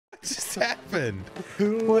What just happened?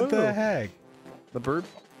 What the heck? The bird?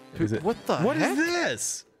 Is it? What the What heck? is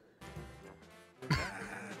this?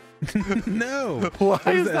 No. Why What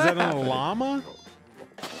is is that that a llama?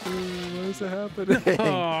 Why is it happening?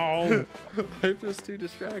 Oh. I'm just too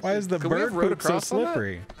distracted. Why is the Can we have bird rode poop so across on that?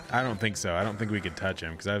 slippery? I don't think so. I don't think we could touch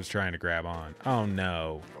him because I was trying to grab on. Oh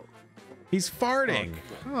no. He's farting.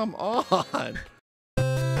 Oh, come on.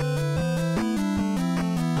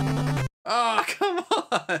 Oh, come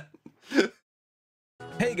on.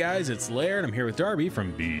 Hey guys, it's Lair and I'm here with Darby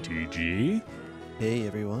from BTG. Hey,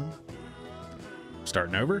 everyone.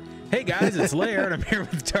 Starting over. Hey guys, it's Lair and I'm here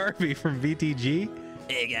with Darby from BTG.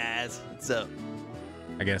 Hey, guys. What's up?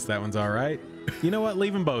 I guess that one's all right. You know what?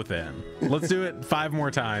 Leave them both in. Let's do it 5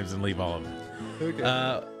 more times and leave all of them.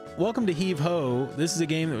 Okay. Welcome to Heave. This is a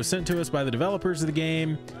game that was sent to us by the developers of the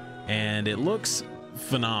game, and it looks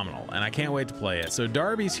phenomenal, and I can't wait to play it. So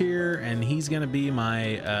Darby's here, and he's going to be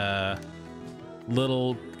my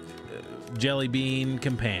little jelly bean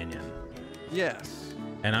companion. Yes.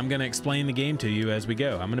 And I'm going to explain the game to you as we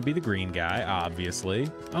go. I'm going to be the green guy, obviously.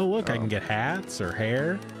 Oh, look, I can get hats or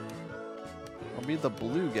hair. I'll be the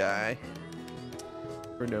blue guy.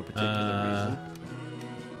 For no particular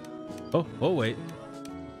reason. Oh, wait.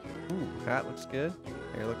 Ooh, hat looks good.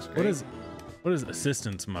 Hair looks great. What does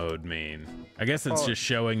assistance mode mean? I guess it's just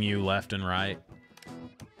showing you left and right.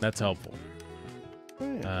 That's helpful.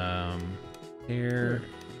 Oh, yeah. Hair.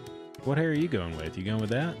 What hair are you going with? You going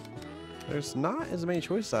with that? There's not as many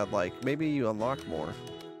choices I'd like. Maybe you unlock more.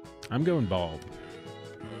 I'm going bald.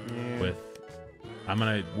 Yeah. I'm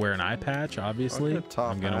gonna wear an eye patch, obviously.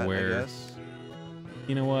 I'm gonna wear. I guess.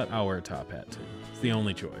 You know what? I'll wear a top hat too. It's the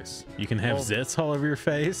only choice. You can have zits all over your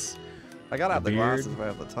face. I gotta have the beard. glasses if I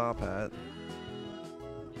have the top hat.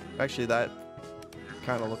 Actually, that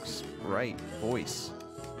kind of looks right. Voice.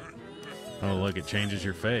 Oh, look, it changes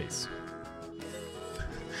your face.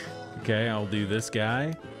 Okay, I'll do this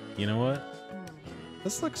guy. You know what?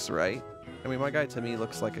 This looks right. I mean, my guy to me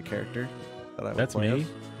looks like a character that I would That's play me. as.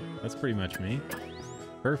 That's pretty much me.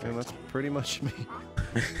 Perfect. And that's pretty much me.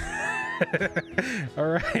 All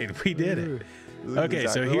right, we did it. Okay,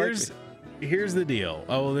 so here's the deal.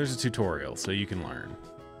 Oh, well, there's a tutorial, so you can learn.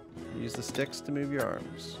 Use the sticks to move your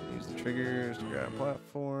arms. Use the triggers to grab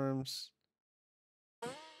platforms.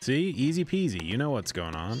 See, easy peasy. You know what's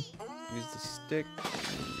going on. Use the stick to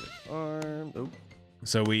move your arm. Oh,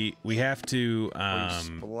 So we have to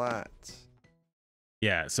splat.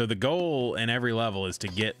 yeah. So the goal in every level is to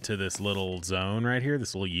get to this little zone right here,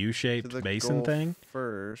 this little U-shaped basin thing.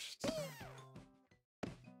 First.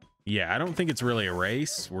 Yeah, I don't think it's really a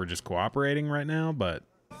race. We're just cooperating right now, but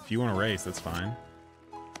if you want to race, that's fine.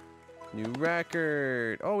 New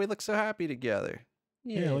record. Oh, we look so happy together.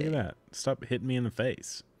 Yeah, look at that. Stop hitting me in the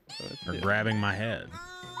face or grabbing my head.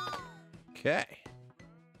 Okay.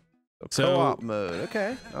 So co-op mode.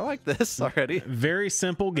 Okay, I like this already. Very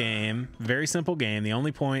simple game. Very simple game. The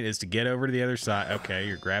only point is to get over to the other side. Okay,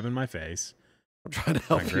 you're grabbing my face. I'm trying to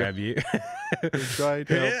help you. Grab you. I'm trying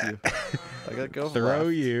to help you. I gotta go Throw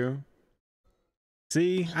left. you.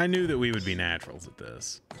 See, I knew that we would be naturals at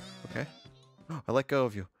this. Okay. I let go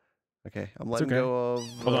of you. Okay, I'm letting go of.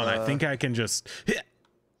 Hold on, I think I can just.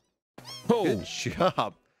 Oh, good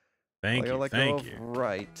job. Thank you. Thank you.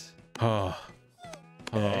 Right. Oh.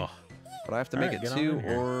 Okay. Oh. But I have to make it 2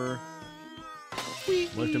 or.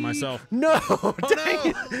 Lifted myself. No! Dang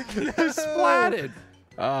it! I splatted.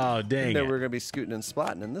 Oh, dang No, it. we're gonna be scooting and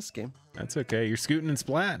splatting in this game. That's okay. You're scooting and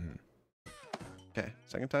splatting. Okay,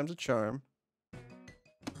 second time's a charm.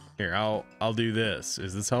 Here, I'll do this.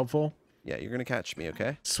 Is this helpful? Yeah, you're gonna catch me,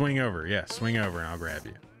 okay? Swing over. Yeah, swing over and I'll grab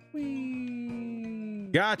you. Whee!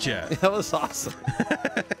 Gotcha. That was awesome.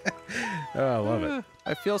 Oh, I love it.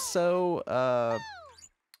 I feel so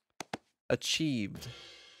achieved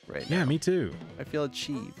right now. Yeah, me too. I feel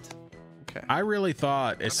achieved. Okay. I really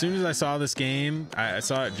thought, as soon as I saw this game, I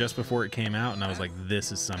saw it just before it came out, and I was like,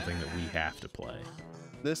 this is something that we have to play.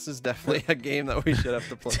 This is definitely a game that we should have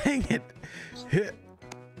to play. Dang it.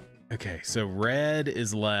 Okay, so red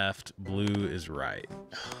is left, blue is right.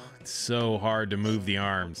 It's so hard to move the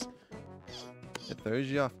arms. It throws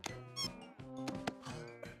you off.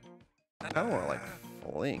 I don't want to like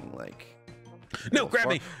fling like. No, grab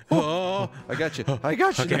me. Oh, I got you. I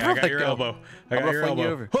got you. okay, Never I got let your go. elbow. I got your fling you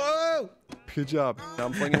elbow. over. Whoa! Good job. Now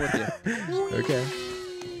I'm flinging with you. Okay.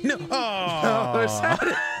 No. Oh, I said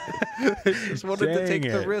it. I just wanted to take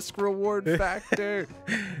the it. risk reward factor.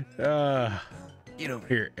 Get over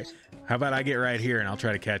Here. How about I get right here and I'll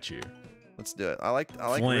try to catch you? Let's do it. I like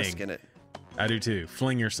Fling. risking it. I do too.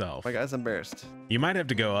 Fling yourself. My guy's embarrassed. You might have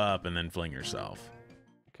to go up and then fling yourself.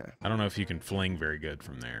 Okay. I don't know if you can fling very good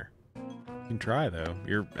from there. You can try though.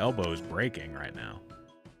 Your elbow is breaking right now.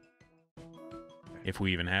 If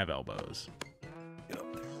we even have elbows. Get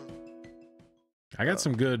up there. I got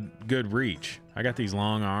some good reach. I got these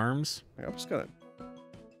long arms. I'm just gonna.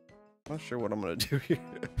 I'm not sure what I'm gonna do here.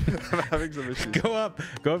 I'm having some issues. Go up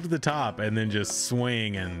to the top and then just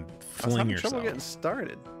swing and fling yourself. Trouble getting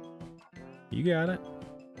started. You got it.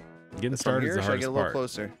 Getting started is the hardest I get a little part.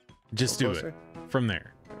 Closer? Just do it from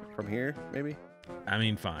there. From here, maybe. I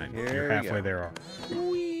mean, fine. Here You're halfway there.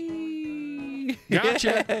 Whee!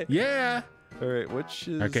 Gotcha. Yeah. All right. Which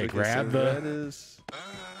is okay? Grab the.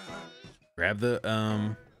 Grab the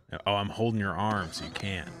Oh, I'm holding your arm so you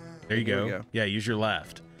can't. There you go. Yeah, use your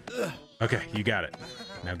left. Okay, you got it.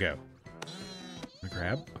 Now go. I'm gonna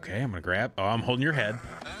grab. Okay, I'm gonna grab. Oh, I'm holding your head.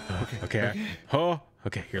 Okay. Oh,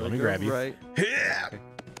 okay. Here, let me grab you. Right. Yeah.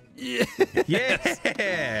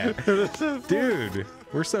 Yeah. Dude,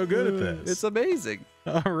 we're so good at this. It's amazing.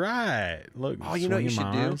 All right. Look. Oh, you know what you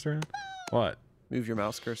should do? Around. What? Move your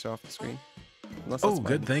mouse cursor off the screen. Oh,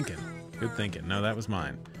 good thinking. Good thinking. No, that was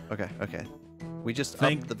mine. Okay. We just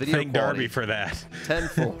thank upped the video thank quality Darby for that.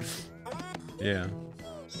 Tenfold. Yeah.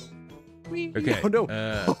 Okay. Okay. Oh no.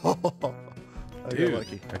 I dude. got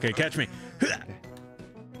lucky. Okay, catch me.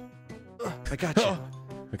 I got you.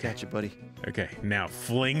 Okay. Got you, buddy. Okay, now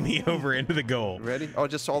fling me over into the goal. Ready? Oh,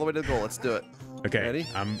 just all the way to the goal. Let's do it. Okay. Ready?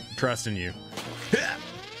 I'm trusting you.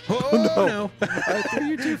 Oh no! I threw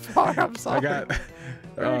you too far. I'm sorry. I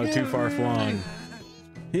got too far flung.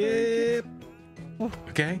 Yep.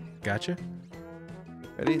 Okay, gotcha.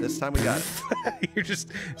 Ready? This time we got it. You're just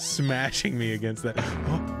smashing me against that.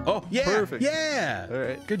 Oh yeah. Perfect. Yeah. All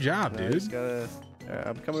right. Good job, dude. Just gotta.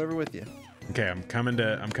 I'm coming over with you. Okay, I'm coming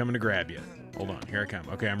to grab you. Hold on, here I come.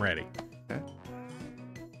 Okay, I'm ready. Okay.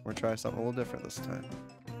 We're gonna try something a little different this time.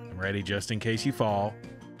 I'm ready just in case you fall.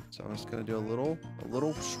 So I'm just gonna do a little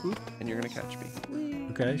swoop, and you're gonna catch me.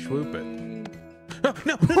 Okay, swoop it. Oh,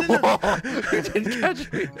 no. You didn't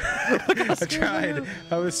catch me. I tried.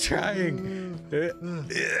 I was trying.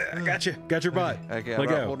 I got you. Got your butt. Okay, Let I'm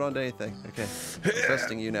not go. holding on to anything. Okay, I'm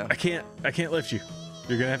trusting you now. I can't lift you.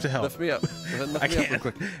 You're gonna have to help. Lift me up. Lift me I up can't. real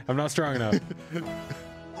quick. I'm not strong enough.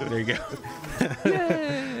 There you go.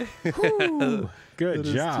 Yay! Woo. Good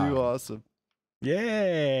That job. is too awesome.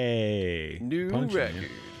 Yay. New Punching record.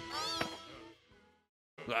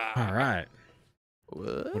 you. All right.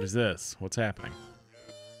 What? What is this? What's happening?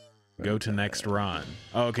 Go to next run.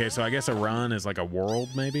 Oh, okay, so I guess a run is like a world,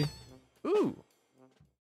 maybe? Ooh.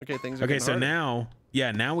 Okay, things are Okay, getting so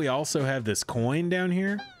harder. now we also have this coin down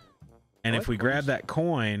here. And if we grab that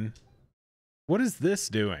coin, what is this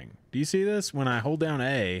doing? Do you see this? When I hold down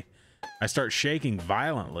A, I start shaking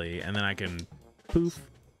violently, and then I can poof.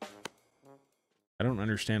 I don't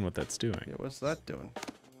understand what that's doing. Yeah, what's that doing?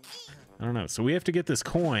 I don't know. So we have to get this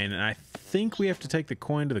coin, and I think we have to take the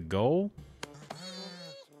coin to the goal.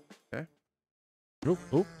 Okay. Oh,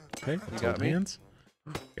 okay. Let's got hold me? hands.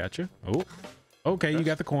 Gotcha. Oh, okay. You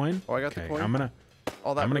got the coin. Oh, I got the coin. I'm gonna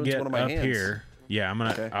get one of my up hands. here. Yeah,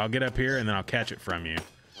 Okay. I'll get up here, and then I'll catch it from you.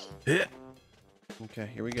 Okay,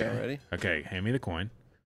 here we go. Ready? Okay, hand me the coin.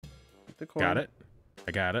 Get the coin. Got it.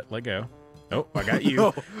 I got it. Let go. Oh, I got you.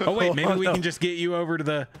 No. Oh, wait. Maybe we no. can just get you over to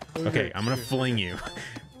the... Okay, I'm going to fling you.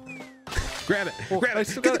 Grab it. Grab I it.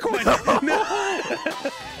 still Get the got coin. No.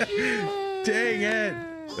 Dang it.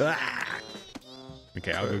 Ah.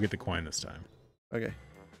 Okay, I'll go get the coin this time. Okay.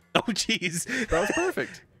 Oh, jeez. That was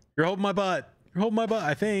perfect. You're holding my butt. You're holding my butt,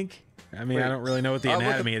 I think. I mean, Wait. I don't really know what the I'll look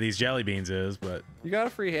anatomy of these jelly beans is, but... You got a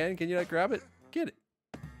free hand. Can you not grab it? Get it.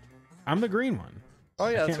 I'm the green one. Oh,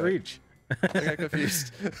 yeah, I that's can't right. reach. I got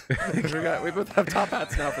confused. We both have top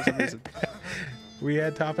hats now for some reason. We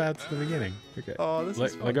had top hats at the beginning. Okay. Oh, this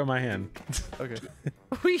is fun. Let go of my hand. Okay.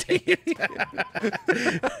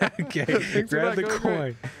 Okay, grab the going coin.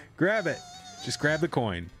 great. Grab it. Just grab the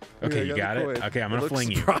coin. Okay, I you got the it? coin. Okay, I'm going to Looks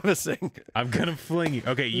fling you. promising. I'm going to fling you.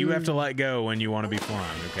 Okay, you have to let go when you want to be flung,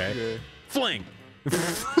 okay? Okay. Fling!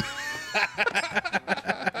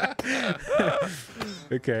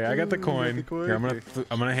 Okay, I got the coin. the coin. Here,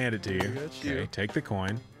 I'm gonna hand it to you. got you. Okay, take the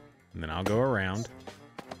coin, and then I'll go around.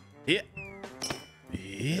 Yeah.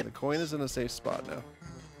 Yeah. The coin is in a safe spot now.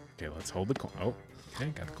 Okay, let's hold the coin. Oh, okay,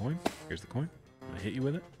 got the coin. Here's the coin. I'm gonna hit you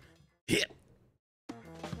with it. Hit.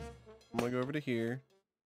 I'm gonna go over to here,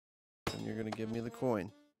 and you're gonna give me the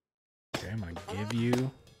coin. Okay, I'm gonna give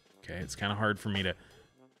you. Okay, it's kind of hard for me to.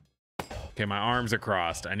 Okay, my arms are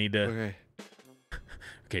crossed. I need to. Okay.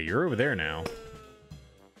 Okay, you're over there now.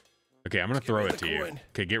 Okay, I'm gonna throw me it the to you. coin.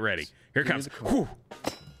 Okay, get ready. Here it Give me comes. the coin. Whew.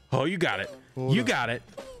 Oh, you got it. Hold You on. got it.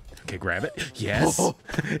 Okay, grab it. Yes. Oh.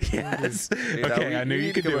 Yes. Hey, Okay, I knew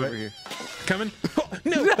you could do it. Here. Coming. Oh,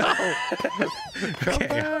 no. Come Okay,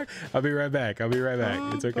 back. I'll be right back. I'll be right back.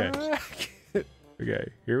 Come It's okay. back.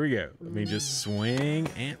 Okay, here we go. Let me just swing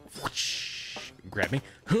and whoosh, grab me.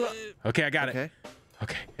 Okay, I got it. Okay.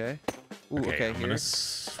 Okay. Okay. Ooh, Okay, okay. I'm Here. gonna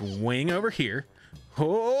swing over here.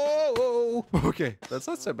 Oh. Okay, that's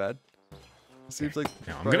not so bad. Seems like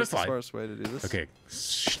Now I'm probably gonna the slide. smartest way to do this. Okay,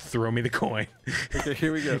 throw me the coin. Okay,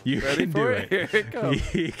 here we go. You Ready can for do it? Here it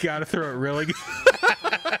comes. You gotta throw it really good.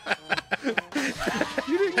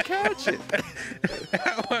 You didn't catch it.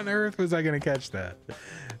 How on earth was I gonna catch that?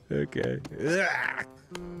 Okay.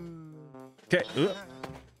 Okay.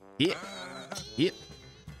 Yep. Yep.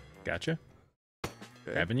 Gotcha.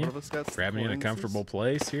 Okay, Grabbing you. one of us got Grabbing you in a coins. comfortable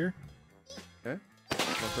place here. Okay. I'll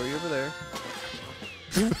throw you over there.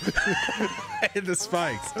 I hit the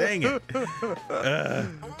spikes. Dang it.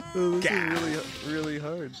 Oh, this is really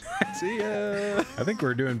hard. See ya. I think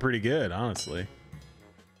we're doing pretty good, honestly.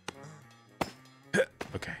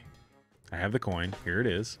 Okay. I have the coin. Here it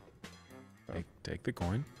is. Take the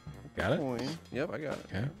coin. Got it? Coin. Yep, I got it.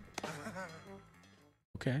 Okay.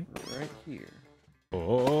 Okay. Right here.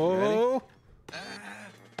 Oh.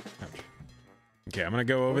 Okay, I'm gonna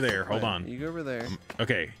go over there. Hold on. You go over there.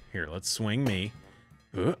 Okay, here, let's swing me.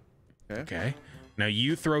 Okay. Now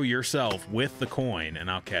you throw yourself with the coin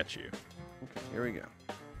and I'll catch you. Okay, here we go.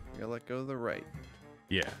 You gotta let go of the right.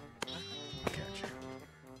 Yeah. I'll catch you.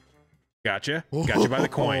 Gotcha. Got you by the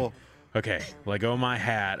coin. Okay, let go of my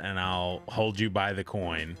hat and I'll hold you by the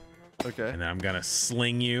coin. Okay. And then I'm gonna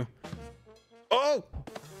sling you. Oh!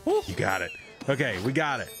 You got it. Okay, we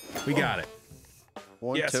got it. We got it.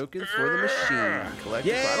 One Yes. token for the machine.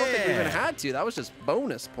 Collected. I don't think we even had to. That was just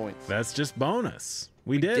bonus points. That's just bonus.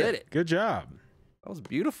 We did did it. Good job. That was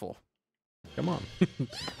beautiful. Come on.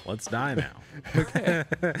 Let's die now. Okay.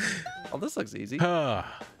 Oh, this looks easy. Did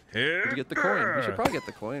you get the coin? You should probably get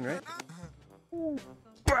the coin, right?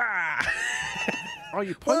 Oh,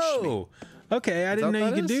 you punched me. Whoa. Okay, I Is didn't that know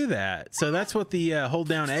what you could that is? do that. So that's what the hold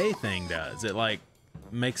down A thing does. It like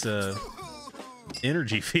makes a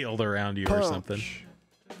energy field around you or something. Punch.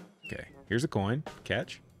 Okay, here's a coin.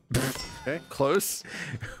 Catch. Okay, close.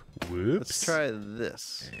 Whoops. Let's try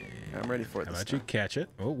this. I'm ready for it How this about you time. catch it?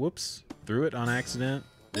 Oh, whoops. Threw it on accident.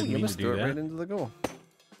 Didn't You mean to almost do threw it that. right into the goal.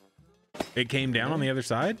 It came down on the other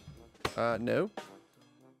side? No.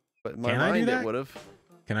 But in my Can I do mind, that? it would have.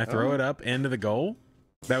 Can I throw Oh. it up into the goal?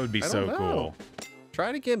 That would be I so don't know. cool. Try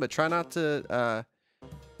it again, but try not to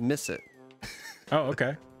miss it. Oh,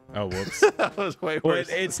 okay. Oh, whoops. That was way Well, worse.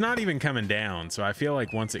 it's not even coming down, so I feel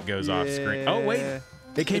like once it goes off screen. Oh, wait. Yeah.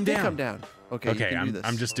 It came did down. come down. Okay, you Okay, can do this.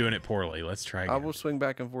 I'm just doing it poorly. Let's try I again. will swing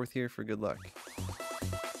back and forth here for good luck.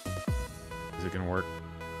 Is it gonna work?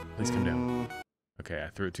 Please come down. Okay, I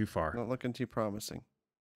threw it too far. Not looking too promising.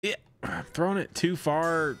 Yeah, I'm throwing it too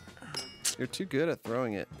far. You're too good at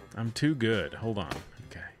throwing it. I'm too good. Hold on.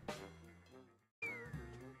 Okay.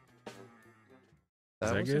 That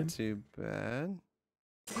that wasn't good? too bad.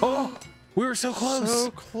 Oh, we were so close.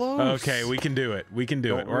 So close. Okay, we can do it. We can do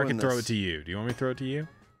Don't it. Or I can ruin throw this. it to you. Do you want me to throw it to you?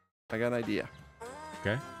 I got an idea.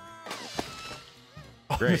 Okay.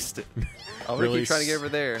 Oh, Great. missed it. I'm gonna Really keep trying to get over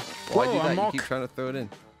there. While I Whoa, do that, I'm you all keep trying to throw it in.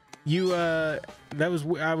 You I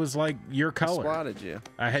was like your I color. swatted you.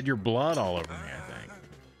 I had your blood all over me, I think.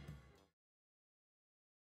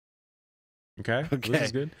 Okay. This Okay.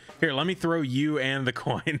 is good. Here, let me throw you and the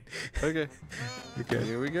coin. Okay. Okay.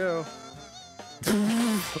 Here we go.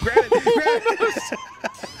 Grab it!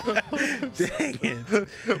 Grab it! Dang it!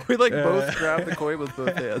 We like both grab the coin with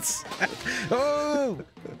both hands. Oh!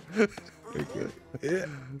 Okay. Yeah.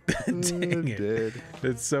 Dang it! Dead.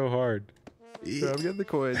 It's so hard. So I'm getting the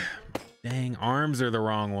coin. Dang, arms are the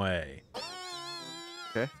wrong way.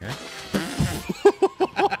 Okay. Okay.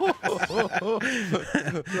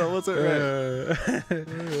 That wasn't right.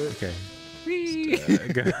 Okay.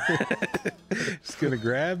 Just gonna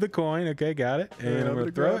grab the coin. Okay, got it. And Yeah, I'm I'm gonna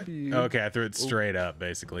gonna throw grab it. you. Okay, I threw it straight up,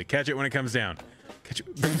 basically. Catch it when it comes down. Catch it.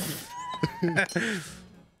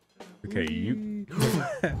 Okay, you.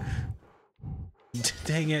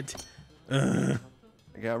 Dang it.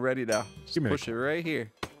 Okay, I'm ready now. Just Give me the push it right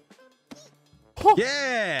here.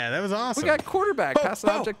 Yeah, that was awesome. We got quarterback. Pass an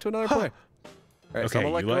object to another player. All right, so Okay,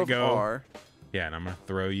 I'm gonna you let let go go. of R. Yeah, and I'm gonna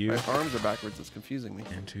throw you My arms are backwards. It's confusing me.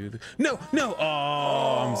 into the. No, no.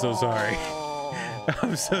 Oh, I'm so sorry.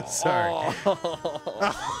 I'm so sorry.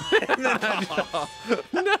 And then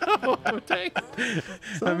No, dang.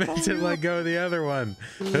 I meant to let go of the other one.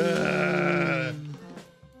 Dang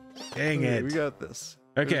Okay, it. we got this.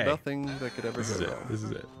 Okay. There's nothing that could ever This is go it. wrong. This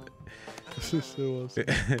is it. This is so awesome.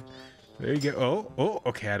 There you go. Oh,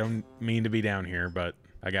 okay. I don't mean to be down here, but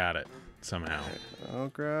I got it somehow. I'll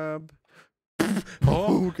grab.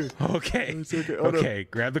 Oh, okay. It's okay. Oh, Okay,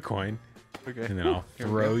 grab the coin. Okay. And then I'll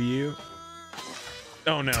throw you.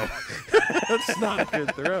 Oh, no. That's not a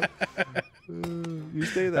good throw. You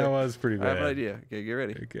stay there. That was pretty bad. I have an idea. Okay, get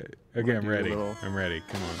ready. Okay, I'm ready. Little... I'm ready.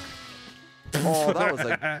 Come on. Oh, that was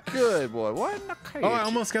a good boy. What in the cage? Oh, I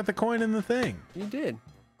almost got the coin in the thing. You did.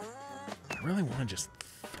 I really want to just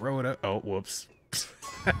throw it up. Oh, whoops.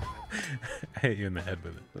 I hit you in the head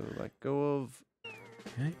with it. So let go of.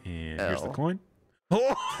 Okay, and L. here's the coin.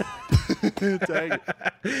 Oh! Dang it.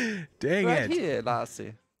 Dang right it. here,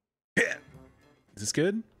 Lassie. Is this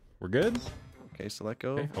good? We're good? Okay, so let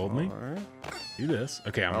go. Okay, hold me. All right. Do this.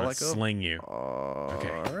 Okay, I'm gonna sling you.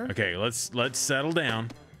 Okay, let's settle down.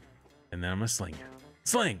 And then I'm gonna sling you.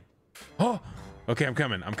 Sling! Oh! Okay, I'm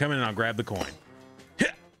coming. I'm coming and I'll grab the coin.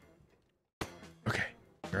 Okay,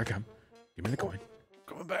 here I come. Give me the coin.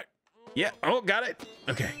 Going back. Yeah, oh, got it.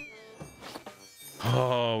 Okay.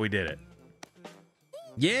 Oh, we did it.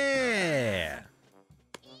 Yeah!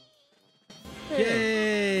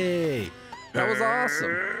 Yay! That was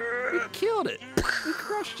awesome. We killed it. We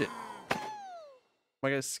crushed it. My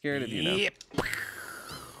guy's scared of you now. Yep.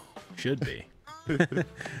 Should be.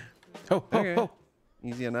 Okay. Oh.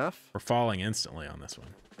 Easy enough. We're falling instantly on this one.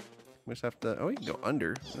 We just have to. Oh, you can go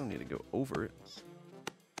under. You don't need to go over it.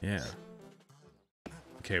 Yeah.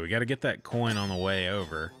 Okay, we got to get that coin on the way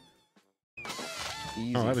over.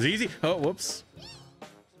 Easy. Oh, that was easy. Oh, whoops.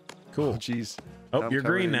 Cool. Oh, jeez. Oh, you're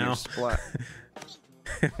green now. Splat.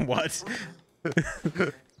 What?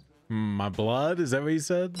 My blood? Is that what you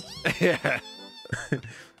said? Yeah.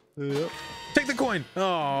 Yep. Take the coin.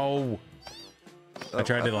 Oh. I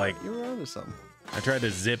tried to like. You were onto something. I tried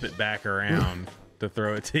to zip it back around to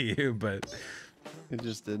throw it to you, but it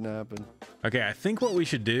just didn't happen. Okay, I think what we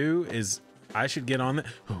should do is I should get on the.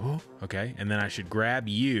 Oh, okay, and then I should grab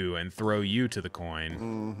you and throw you to the coin.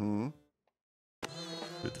 Mm-hmm.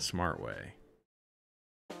 Do it the smart way.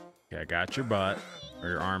 Okay, I got your butt or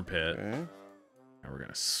your armpit. Okay. Now we're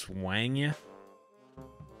gonna swang you.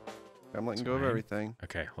 I'm letting go of everything.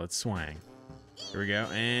 Okay, let's swing. Here we go,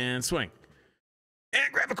 and swing.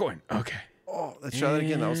 And grab the coin. Okay. Oh, let's try that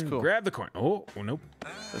again. That was cool. Grab the coin. Oh, nope.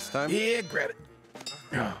 This time? Yeah, grab it.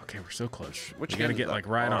 Oh, okay, we're so close. Which you gotta get like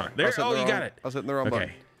right on it. There. Oh, you got it. I was hitting the wrong button.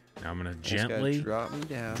 Okay. Now I'm gonna gently drop me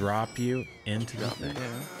down. Drop you into the thing.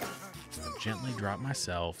 Gently drop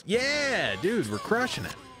myself. Yeah, dude, we're crushing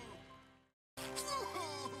it.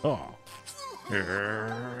 Oh.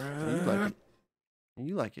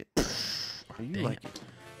 You like it. You like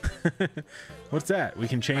it. What's that? We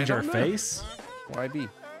can change our face? YB. Is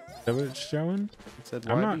that what it's showing? It said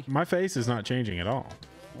YB. My face is not changing at all.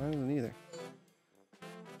 Mine isn't either.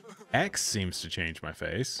 X seems to change my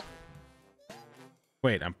face.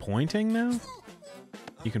 Wait, I'm pointing now?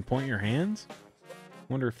 You can point your hands?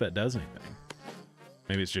 Wonder if that does anything.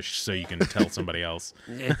 Maybe it's just so you can tell somebody else.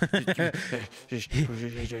 How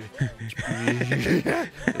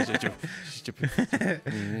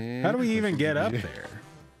do we even get up there?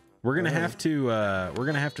 We're gonna have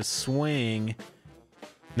to swing.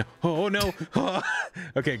 No. Oh no.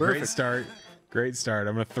 Okay, great start. Great start.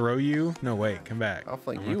 I'm gonna throw you. No, wait, come back. I'll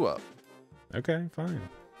flank you up. Okay, fine.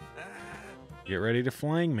 Get ready to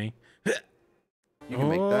flang me. You can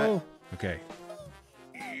make that. Okay.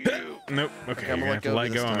 Nope. Okay, you're I'm gonna have to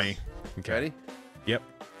let go of me. Okay. Ready? Yep.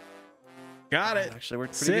 Got it. Actually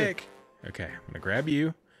worked pretty Sick. Okay, I'm gonna grab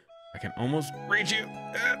you. I can almost reach you.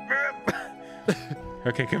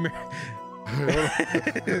 Okay, come here.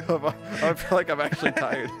 I feel like I'm actually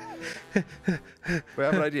tired. Wait, I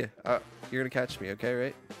have an idea. You're gonna catch me, okay?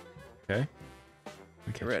 Right? Okay.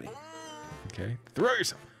 Okay. Ready? Okay. Throw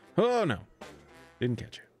yourself. Oh no, didn't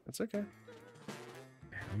catch you. That's okay.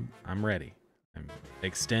 I'm ready. I'm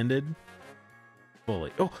extended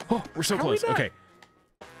fully. Oh, we're so close. Okay.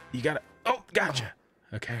 You got it. Oh, gotcha.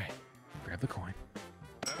 Okay. Grab the coin.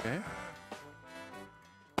 Okay.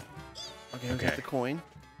 Okay, we got the coin.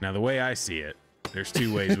 Now, the way I see it, there's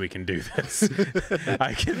two ways we can do this.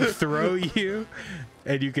 I can throw you,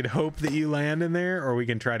 and you can hope that you land in there, or we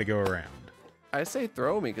can try to go around. I say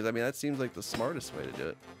throw me, because, I mean, that seems like the smartest way to do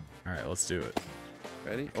it. All right, let's do it.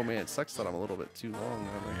 Ready? Oh, man, it sucks that I'm a little bit too long.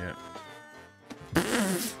 Yeah.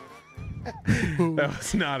 That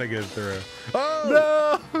was not a good throw.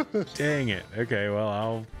 Oh! No! Dang it. Okay,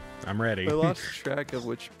 well, I'm ready. I lost track of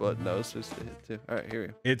which button I was supposed to hit, too. All right, here we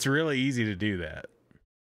go. It's really easy to do that.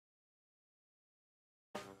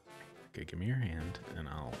 Okay, give me your hand, and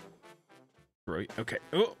I'll throw you. Okay.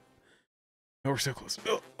 Oh, we're so close.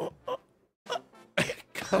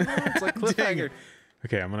 Come on, it's like cliffhanger.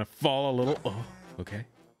 Okay, I'm gonna fall a little. Oh, okay.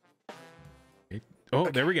 Oh,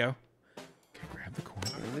 Okay. there we go. Okay, grab the coin.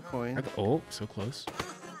 Give me the coin. Oh, so close.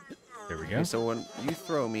 There we go. Okay, so when you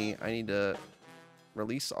throw me, I need to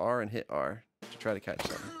release R and hit R to try to catch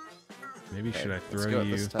something. Maybe Okay, should I let's throw go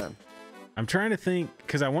you? this time. I'm trying to think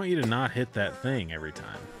because I want you to not hit that thing every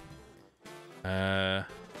time.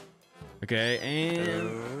 Okay,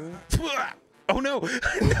 and oh no!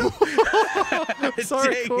 No!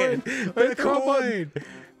 Sorry, Dang coin. it. I The threw a button. coin.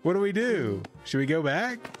 What do we do? Should we go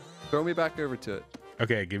back? Throw me back over to it.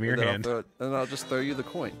 Okay, give me your And then hand. I'll throw it, and then I'll just throw you the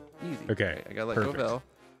coin. Easy. Okay, I gotta let perfect. go of L.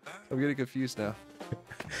 I'm getting confused now.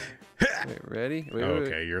 Wait, ready? Wait, Oh, wait,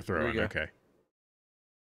 okay, wait. you're throwing. go. Okay.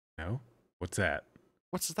 No? What's that?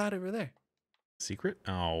 What's that over there? Secret?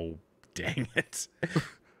 Oh, dang it.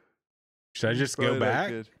 Should I just Probably go not back?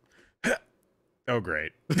 good. Oh,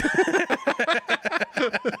 great.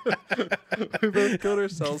 We both killed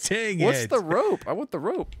ourselves. Dang What's it. the rope? I want the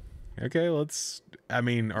rope. Okay, let's. I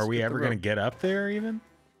mean, are Let's we get the ever going to rope. get up there even?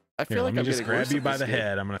 I feel Here, like let me I'm just getting grab worse you at by this the game.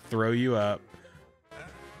 head. I'm going to throw you up.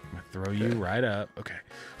 I'm going to throw you right up. Okay.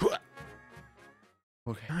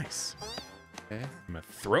 Okay. Nice. Okay. I'm going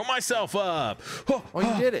to throw myself up. Oh, Oh,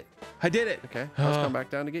 you did it. I did it. Okay. I'll just come back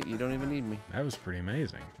down to get you. You don't even need me. That was pretty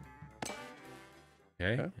amazing.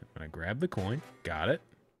 Okay. Okay. I'm going to grab the coin. Got it.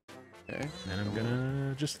 Okay. And I'm going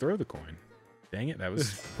to just throw the coin. Dang it. That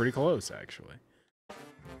was pretty close, actually. You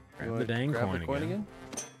Grab wanna the dang grab coin, the coin again.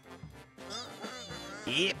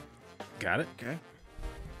 Yep. Got it. Okay.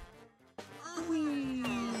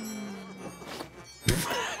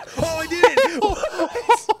 Oh, I did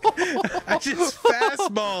it! I just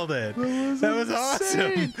fastballed it. That was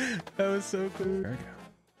awesome. That was so cool. There we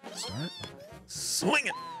go. Start. Swing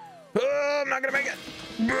it. Oh, I'm not going to make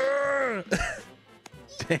it.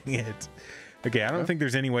 Dang it. Okay, I don't think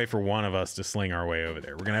there's any way for one of us to sling our way over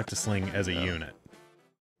there. We're going to have to sling as a unit.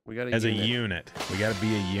 We got As a unit. We got to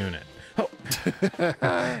be a unit. Oh.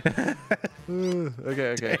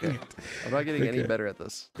 Okay. I'm not getting any better at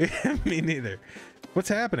this. Me neither. What's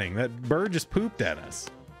happening? That bird just pooped at us.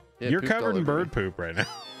 It You're pooped all covered in over me. bird poop right now.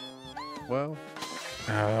 Well,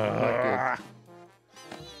 Ah.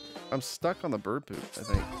 I'm stuck on the bird poop, I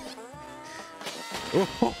think.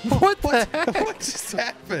 What the heck? What just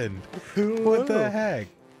happened? What the heck?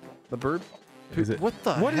 The bird poop? Is it? What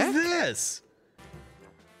the What heck? is this?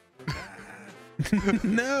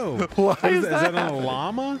 No. Why What is is that that a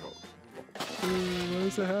llama? Why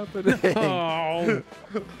is it happening? Oh.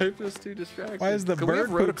 I'm just too distracted. Why is the Can we have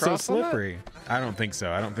bird poop so rotocross on that? slippery? I don't think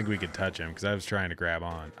so. I don't think we could touch him because I was trying to grab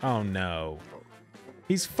on. Oh no.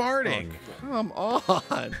 He's farting. Come on.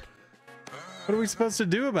 What are we supposed to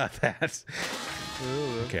do about that?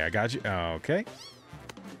 Okay, I got you. Oh, okay.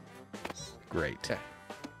 Great. Okay.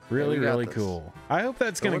 Really, we got really this. cool. I hope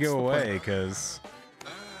that's So going to what's go the plan? away because...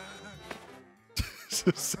 This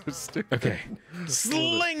is so stupid. Okay.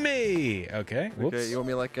 Sling me! Okay. Whoops. Okay, you want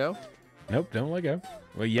me to let go? Nope, don't let go.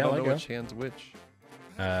 Well, yeah, I don't let know go. which hand's which.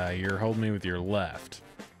 You're holding me with your left.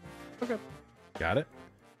 Okay. Got it?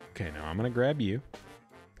 Okay, now I'm going to grab you.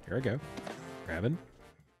 Here I go. Grabbing.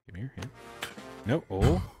 Give me your hand. Nope.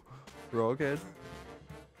 Oh. We're all good.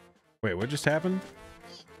 Wait, what just happened?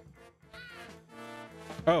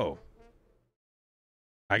 Oh.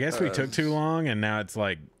 I guess we took too long and now it's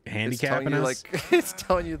like handicapping us. It's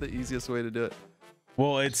telling you the easiest way to do it.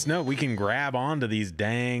 Well, it's no, we can grab onto these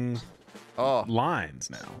dang Oh. lines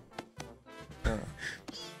now. Oh.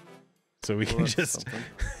 So we Well, can that's just something.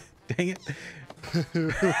 dang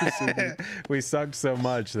it. We sucked so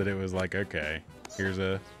much that it was like, okay, here's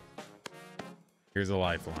a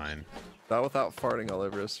lifeline. Not without farting all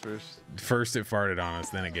over us first. First it farted on us,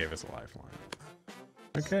 then it gave us a lifeline.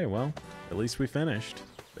 Okay, well, at least we finished,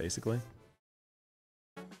 basically.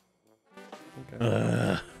 Okay.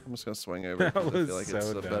 Ugh. I'm just gonna swing over. That 'cause I was feel like so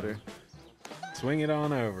it's dumb. better. Swing it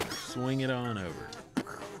on over. Swing it on over.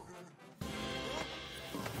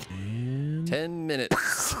 And 10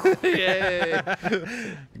 minutes. Yay!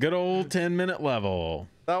 good old 10-minute level.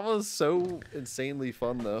 That was so insanely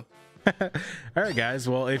fun, though. All right, guys.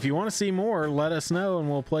 Well, if you want to see more, let us know and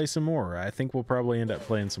we'll play some more. I think we'll probably end up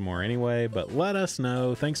playing some more anyway, but let us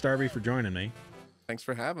know. Thanks, Darby, for joining me. Thanks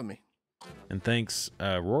for having me. And thanks,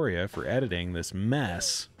 Roria, for editing this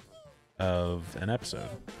mess of an episode.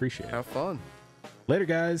 Appreciate it. Have fun. Later,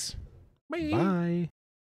 guys. Bye. Bye.